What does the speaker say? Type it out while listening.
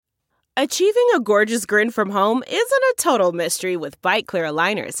Achieving a gorgeous grin from home isn't a total mystery with Byte Clear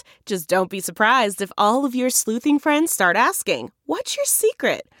aligners. Just don't be surprised if all of your sleuthing friends start asking, "What's your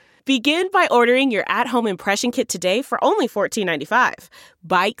secret?" Begin by ordering your at-home impression kit today for only $14.95.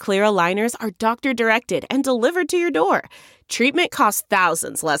 Byte Clear aligners are doctor-directed and delivered to your door. Treatment costs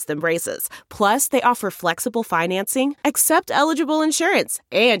thousands less than braces. Plus, they offer flexible financing, accept eligible insurance,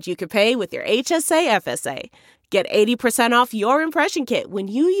 and you can pay with your HSA FSA. Get 80% off your impression kit when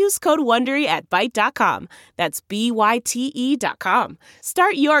you use code WONDERY at Byte.com. That's BYTE.com.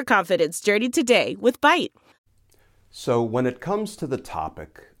 Start your confidence journey today with Byte. So when it comes to the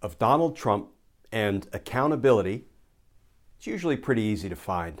topic of Donald Trump and accountability, it's usually pretty easy to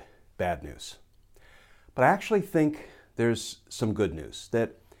find bad news. But I actually think there's some good news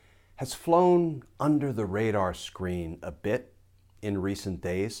that has flown under the radar screen a bit in recent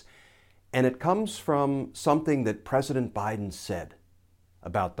days. And it comes from something that President Biden said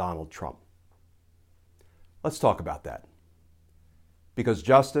about Donald Trump. Let's talk about that. Because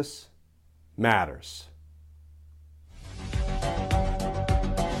justice matters.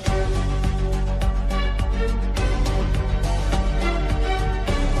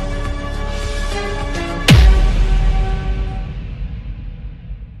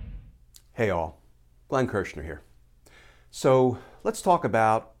 Hey all, Glenn Kirshner here. So let's talk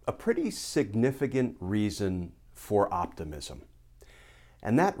about a pretty significant reason for optimism.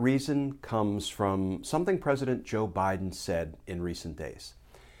 And that reason comes from something President Joe Biden said in recent days.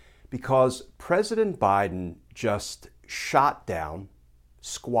 Because President Biden just shot down,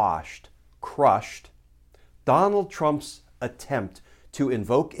 squashed, crushed Donald Trump's attempt to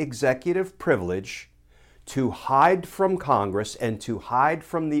invoke executive privilege to hide from Congress and to hide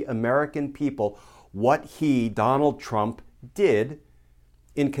from the American people what he, Donald Trump, did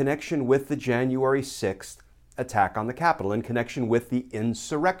in connection with the January 6th attack on the Capitol, in connection with the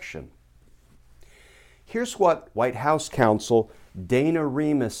insurrection. Here's what White House counsel Dana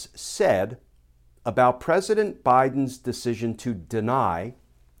Remus said about President Biden's decision to deny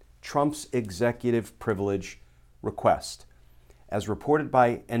Trump's executive privilege request, as reported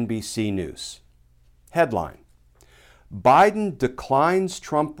by NBC News. Headline: Biden declines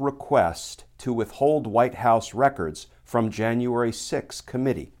Trump request to withhold White House records from January 6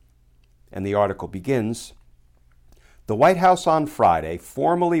 committee. And the article begins, the White House on Friday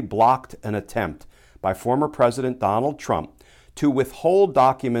formally blocked an attempt by former President Donald Trump to withhold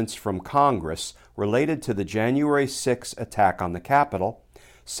documents from Congress related to the January 6 attack on the Capitol,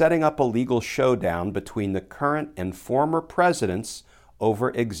 setting up a legal showdown between the current and former presidents over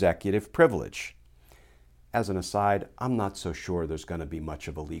executive privilege. As an aside, I'm not so sure there's going to be much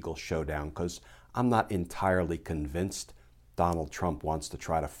of a legal showdown because I'm not entirely convinced Donald Trump wants to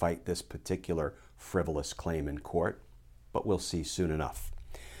try to fight this particular frivolous claim in court, but we'll see soon enough.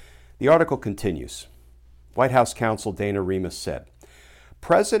 The article continues. White House counsel Dana Remus said,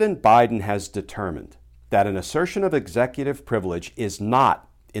 President Biden has determined that an assertion of executive privilege is not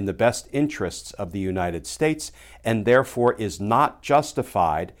in the best interests of the United States and therefore is not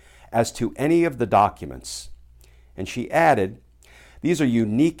justified as to any of the documents. And she added, these are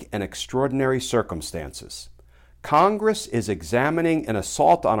unique and extraordinary circumstances. Congress is examining an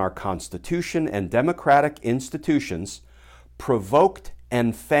assault on our Constitution and democratic institutions provoked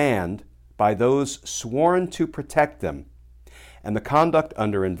and fanned by those sworn to protect them, and the conduct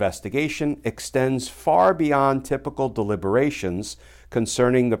under investigation extends far beyond typical deliberations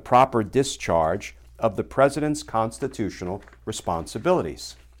concerning the proper discharge of the President's constitutional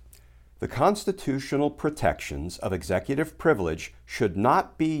responsibilities. The constitutional protections of executive privilege should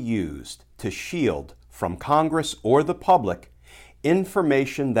not be used to shield from Congress or the public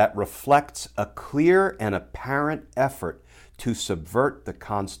information that reflects a clear and apparent effort to subvert the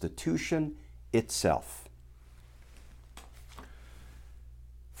Constitution itself.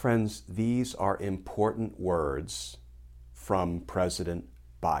 Friends, these are important words from President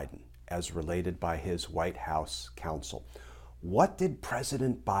Biden as related by his White House counsel. What did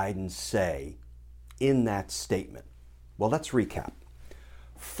President Biden say in that statement? Well, let's recap.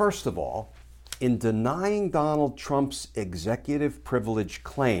 First of all, in denying Donald Trump's executive privilege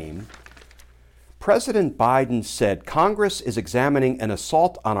claim, President Biden said Congress is examining an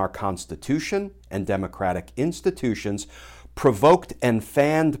assault on our Constitution and democratic institutions provoked and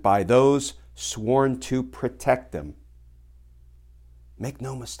fanned by those sworn to protect them. Make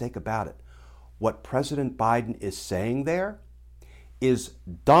no mistake about it. What President Biden is saying there is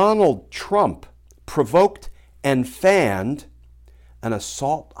Donald Trump provoked and fanned an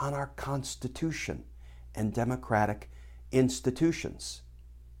assault on our Constitution and democratic institutions.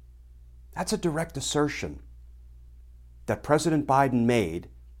 That's a direct assertion that President Biden made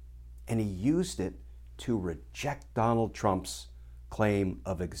and he used it to reject Donald Trump's claim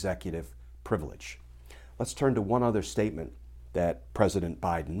of executive privilege. Let's turn to one other statement that President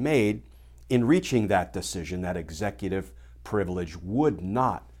Biden made in reaching that decision that executive privilege would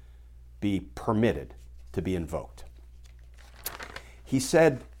not be permitted to be invoked. He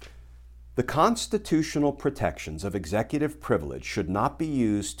said, "The constitutional protections of executive privilege should not be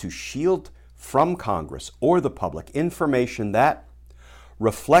used to shield from Congress or the public information that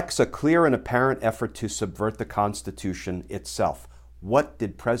reflects a clear and apparent effort to subvert the Constitution itself." What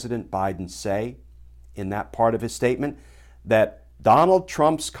did President Biden say in that part of his statement? That Donald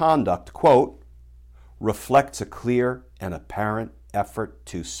Trump's conduct, quote, reflects a clear and apparent effort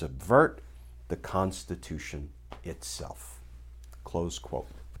to subvert the Constitution itself. Close quote.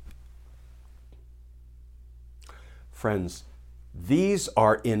 Friends, these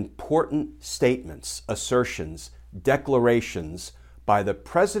are important statements, assertions, declarations by the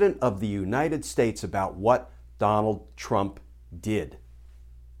President of the United States about what Donald Trump did.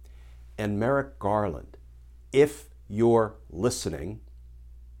 And Merrick Garland, if you're listening,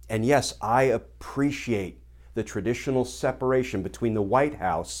 and yes, I appreciate the traditional separation between the White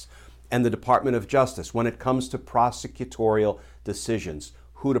House and the Department of Justice when it comes to prosecutorial decisions,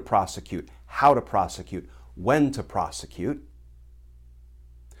 who to prosecute, how to prosecute, when to prosecute.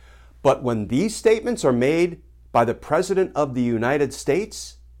 But when these statements are made by the President of the United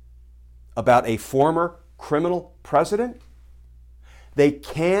States about a former criminal president, they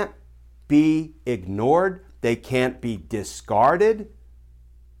can't be ignored. They can't be discarded.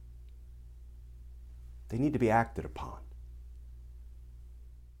 They need to be acted upon.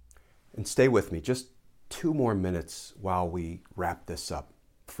 And stay with me just 2 more minutes while we wrap this up,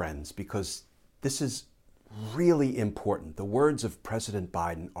 friends, because this is really important. The words of President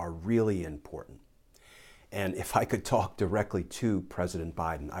Biden are really important. And if I could talk directly to President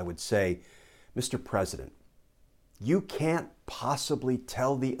Biden, I would say, Mr. President, you can't possibly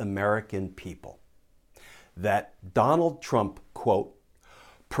tell the American people that Donald Trump, quote,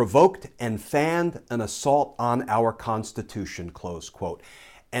 provoked and fanned an assault on our Constitution, close quote,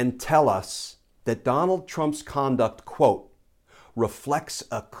 and tell us that Donald Trump's conduct, quote, reflects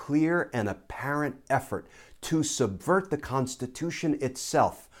a clear and apparent effort to subvert the Constitution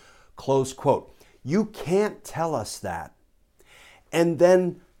itself, close quote. You can't tell us that and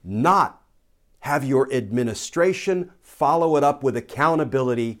then not have your administration follow it up with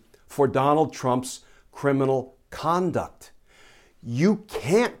accountability for Donald Trump's criminal conduct. You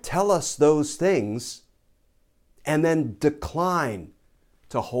can't tell us those things and then decline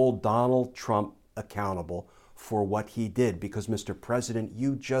to hold Donald Trump accountable for what he did, because, Mr. President,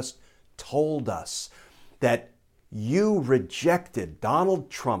 you just told us that you rejected Donald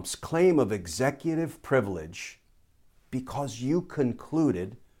Trump's claim of executive privilege because you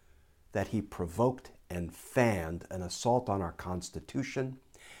concluded that he provoked and fanned an assault on our Constitution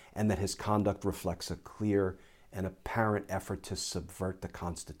and that his conduct reflects a clear and apparent effort to subvert the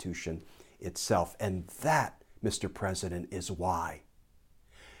Constitution itself. And that, Mr. President, is why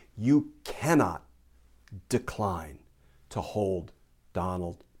you cannot decline to hold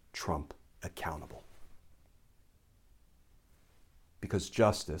Donald Trump accountable. Because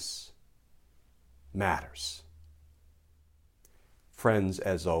justice matters. Friends,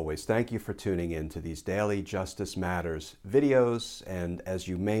 as always, thank you for tuning in to these daily Justice Matters videos. And as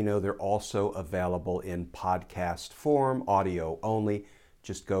you may know, they're also available in podcast form, audio only.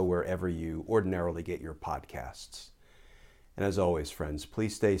 Just go wherever you ordinarily get your podcasts. And as always, friends,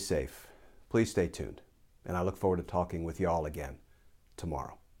 please stay safe. Please stay tuned. And I look forward to talking with you all again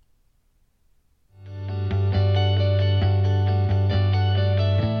tomorrow.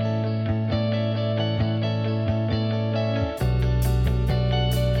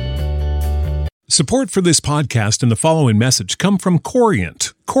 Support for this podcast and the following message come from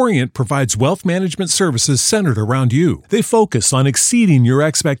Corient. Corient provides wealth management services centered around you. They focus on exceeding your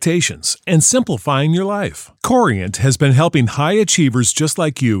expectations and simplifying your life. Corient has been helping high achievers just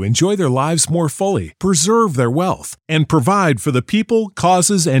like you enjoy their lives more fully, preserve their wealth, and provide for the people,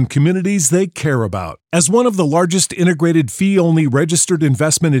 causes, and communities they care about. As one of the largest integrated fee-only registered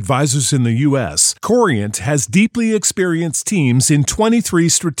investment advisors in the U.S., Corient has deeply experienced teams in 23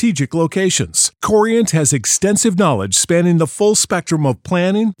 strategic locations. Corient has extensive knowledge spanning the full spectrum of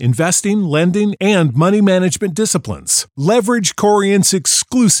planning, investing, lending, and money management disciplines. Leverage Corient's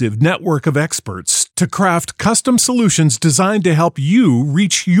exclusive network of experts to craft custom solutions designed to help you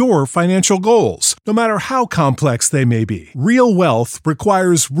reach your financial goals, no matter how complex they may be. Real wealth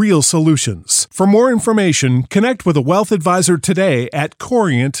requires real solutions. For more information, connect with a wealth advisor today at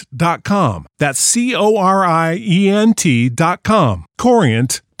Corient.com. That's Corient.com.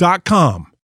 Corient.com. Corient.com.